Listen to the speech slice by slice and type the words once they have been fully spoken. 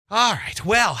All right.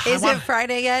 Well, Is it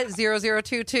Friday yet?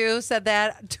 0022 said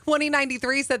that.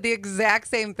 2093 said the exact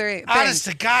same thing. Honest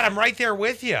to God, I'm right there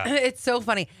with you. It's so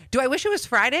funny. Do I wish it was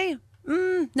Friday?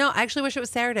 No, I actually wish it was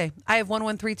Saturday. I have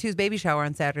 1132's baby shower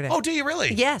on Saturday. Oh, do you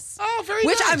really? Yes. Oh, very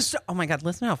nice. Oh my God,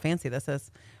 listen to how fancy this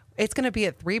is. It's going to be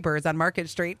at Three Birds on Market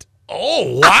Street.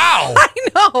 Oh, wow. I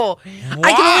know. Wow.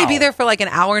 I can only be there for like an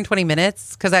hour and 20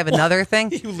 minutes because I have another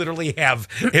thing. You literally have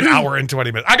an hour and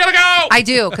 20 minutes. I got to go. I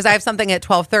do because I have something at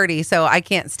 12:30, so I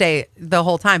can't stay the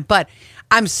whole time. But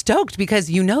I'm stoked because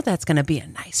that's going to be a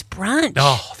nice brunch.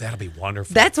 Oh, that'll be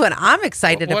wonderful. That's what I'm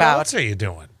excited about. What else are you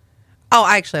doing? Oh,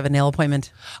 I actually have a nail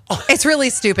appointment. Oh. It's really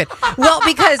stupid. Well,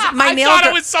 because my nail... I thought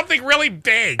it was something really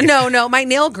big. No. My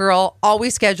nail girl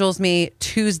always schedules me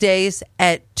Tuesdays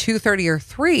at 2:30 or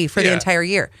 3 for the entire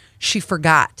year. She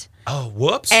forgot. Oh,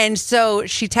 whoops. And so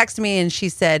she texted me and she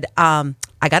said, I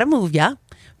got to move ya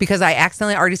because I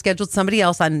accidentally already scheduled somebody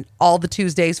else on all the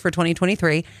Tuesdays for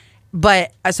 2023.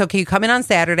 But so can you come in on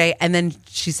Saturday? And then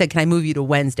she said, can I move you to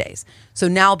Wednesdays? So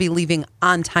now I'll be leaving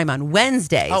on time on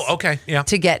Wednesdays. Oh, okay. Yeah.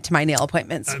 To get to my nail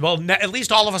appointments. Well, at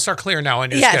least all of us are clear now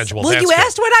on your yes. schedule. Well, That's you good.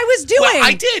 asked what I was doing. Well,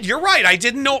 I did. You're right. I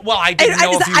didn't know. Well, I didn't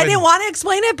know if you I didn't want to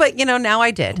explain it, but, now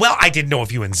I did. Well, I didn't know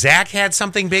if you and Zach had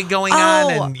something big going on.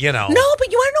 And, No,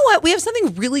 but you want to know what? We have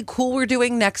something really cool we're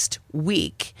doing next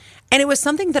week. And it was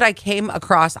something that I came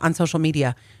across on social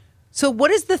media. So what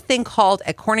is the thing called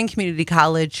at Corning Community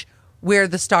College where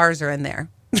the stars are in there?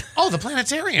 Oh, the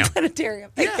planetarium. Planetarium.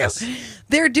 Thank Yes. you.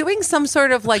 They're doing some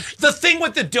sort of like... The thing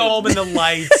with the dome and the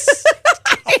lights.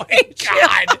 Oh, my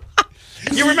God.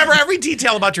 You remember every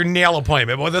detail about your nail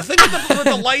appointment. Well, the thing with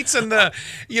the lights and the,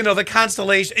 the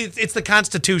constellation, it's the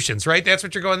constitutions, right? That's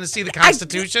what you're going to see, the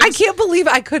constitutions? I can't believe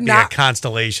I could not...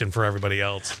 constellation for everybody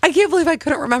else. I can't believe I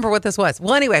couldn't remember what this was.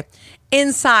 Well, anyway,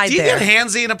 inside Do you there... get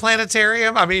handsy in a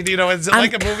planetarium? I mean, is it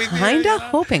like a movie theater? I'm kind of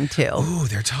hoping to. Ooh,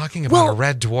 they're talking about a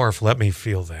red dwarf. Let me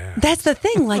feel that. That's the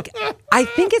thing. Like, I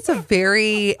think it's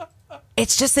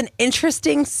it's just an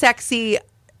interesting, sexy,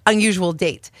 unusual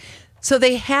date. So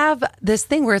they have this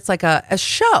thing where it's like a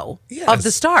show of the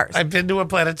stars. I've been to a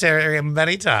planetarium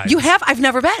many times. You have? I've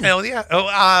never been. Hell yeah.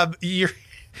 Oh,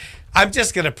 I'm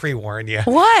just going to pre-warn you.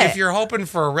 What? If you're hoping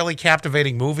for a really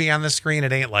captivating movie on the screen,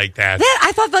 it ain't like that.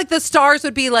 I thought like the stars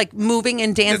would be like moving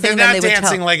and dancing. They're and not then they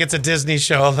dancing would like it's a Disney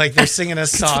show, like they're singing a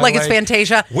song. like it's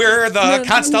Fantasia. We're the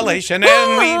constellation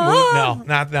and we move. No,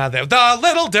 not that. The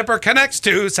Little Dipper connects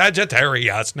to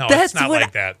Sagittarius. No, it's not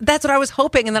like that. That's what I was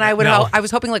hoping. And then I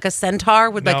was hoping like a centaur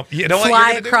would No. You know what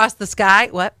fly you're gonna across the sky.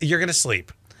 What? You're going to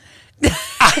sleep.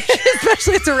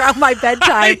 Especially it's around my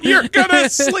bedtime. You're gonna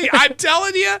sleep. I'm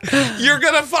telling you, you're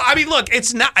gonna fall. I mean, look,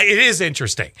 it is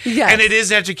interesting. Yes. And it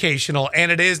is educational.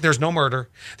 And there's no murder.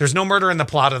 There's no murder in the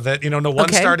plot of it. No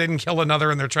one star didn't kill another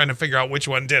and they're trying to figure out which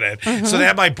one did it. Mm-hmm. So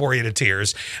that might bore you to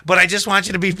tears. But I just want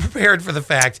you to be prepared for the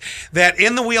fact that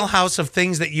in the wheelhouse of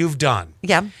things that you've done,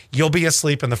 you'll be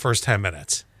asleep in the first 10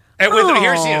 minutes. And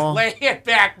here she is. Lay it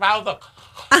back, mouth.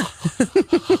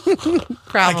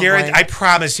 Probably. I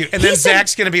promise you. And then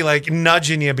Zach's going to be like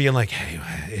nudging you, being like, hey,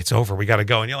 it's over. We got to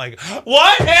go. And you're like,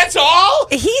 what? That's all?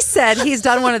 He said he's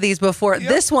done one of these before. Yep.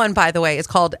 This one, by the way, is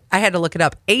called, I had to look it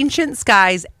up, Ancient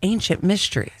Skies, Ancient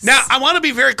Mysteries. Now, I want to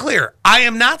be very clear. I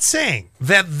am not saying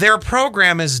that their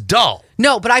program is dull.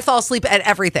 No, but I fall asleep at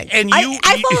everything. And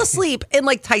I fall asleep in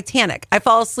like Titanic. I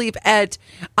fall asleep at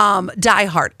Die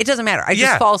Hard. It doesn't matter. I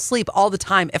just fall asleep all the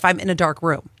time if I'm in a dark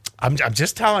room. I'm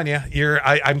just telling you.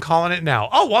 I'm calling it now.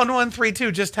 Oh,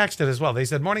 1132 just texted as well. They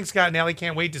said, morning, Scott and Allie.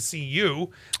 Can't wait to see you.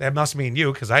 That must mean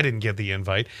you because I didn't get the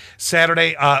invite.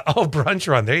 Saturday, brunch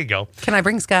run. There you go. Can I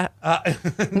bring Scott?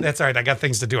 That's all right. I got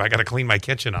things to do. I got to clean my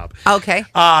kitchen up. Okay.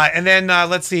 And then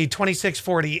let's see,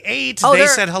 2648. They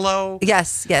said hello.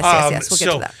 Yes. We'll get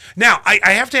to that. Now,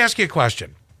 I have to ask you a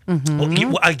question.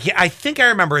 Mm-hmm. I think I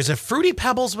remember. Is it Fruity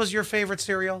Pebbles was your favorite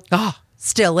cereal? Oh,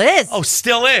 still is. Oh,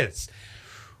 still is.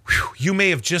 Whew, you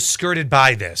may have just skirted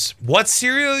by this. What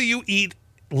cereal you eat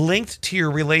linked to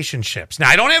your relationships? Now,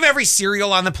 I don't have every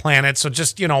cereal on the planet, so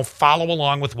just, follow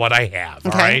along with what I have,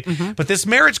 all right? Mm-hmm. But this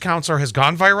marriage counselor has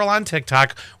gone viral on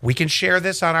TikTok. We can share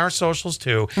this on our socials,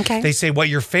 too. Okay. They say what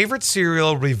your favorite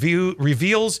cereal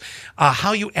reveals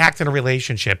how you act in a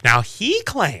relationship. Now, he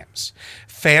claims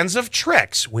fans of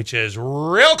Trix, which is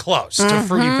real close to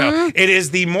Fruity Pebbles. It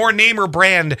is the more namer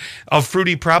brand of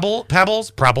Fruity Pebbles.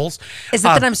 Is it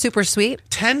that I'm super sweet?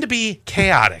 Tend to be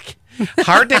chaotic,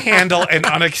 hard to handle, and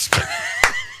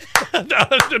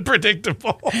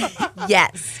unpredictable.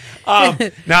 Yes.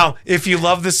 Now, if you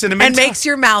love the cinnamon and makes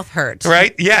your mouth hurt.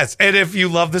 Right? Yes. And if you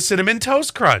love the Cinnamon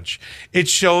Toast Crunch, it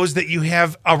shows that you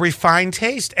have a refined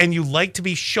taste and you like to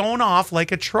be shown off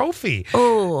like a trophy.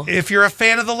 Oh. If you're a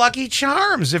fan of the Lucky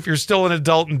Charms, if you're still an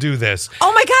adult and do this.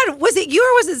 Oh my God. Was it you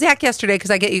or was it Zach yesterday?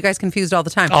 Because I get you guys confused all the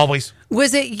time. Always.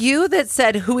 Was it you that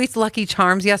said, who eats Lucky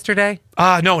Charms yesterday?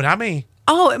 No, not me.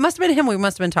 Oh, it must have been him. We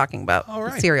must have been talking about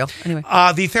right. cereal. Anyway.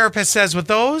 The therapist says with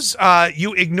those,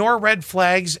 you ignore red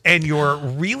flags and you're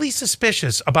really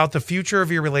suspicious about the future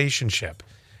of your relationship.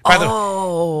 By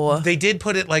the they did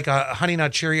put it like Honey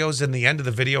Nut Cheerios in the end of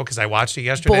the video because I watched it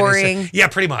yesterday. Boring. Said, yeah,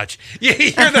 pretty much. You're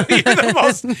the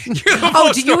most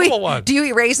normal one. Do you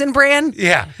eat Raisin Bran?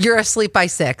 Yeah. You're asleep by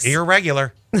 6.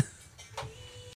 Irregular.